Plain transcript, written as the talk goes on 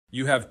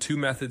You have two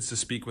methods to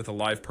speak with a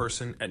live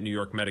person at New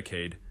York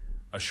Medicaid,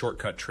 a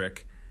shortcut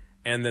trick,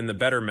 and then the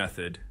better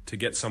method to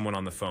get someone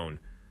on the phone,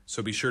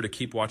 so be sure to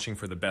keep watching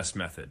for the best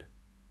method.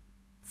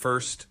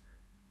 First,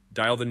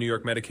 dial the New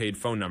York Medicaid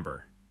phone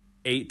number,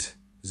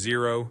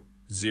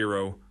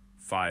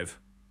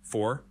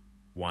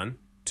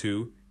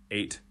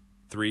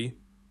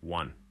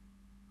 80054128331.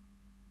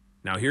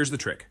 Now here's the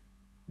trick.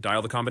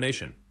 Dial the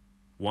combination,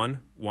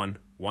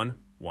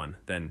 1111,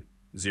 then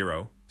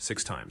 0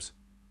 6 times.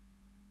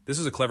 This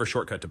is a clever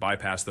shortcut to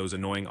bypass those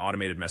annoying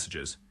automated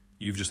messages.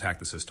 You've just hacked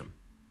the system.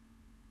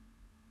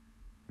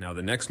 Now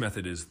the next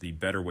method is the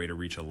better way to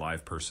reach a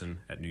live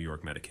person at New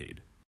York Medicaid.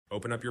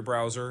 Open up your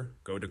browser,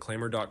 go to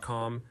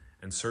Claimyr.com,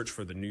 and search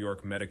for the New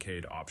York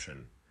Medicaid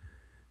option.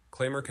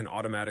 Claimyr can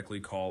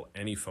automatically call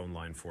any phone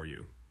line for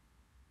you.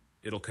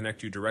 It'll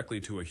connect you directly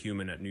to a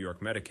human at New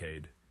York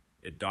Medicaid.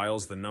 It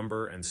dials the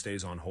number and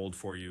stays on hold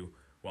for you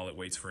while it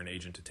waits for an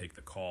agent to take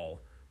the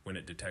call. When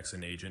it detects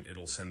an agent,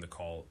 it'll send the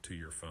call to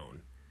your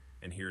phone.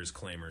 And here's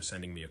Claimyr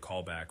sending me a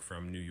call back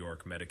from New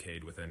York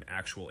Medicaid with an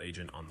actual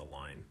agent on the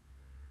line.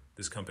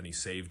 This company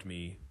saved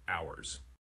me hours.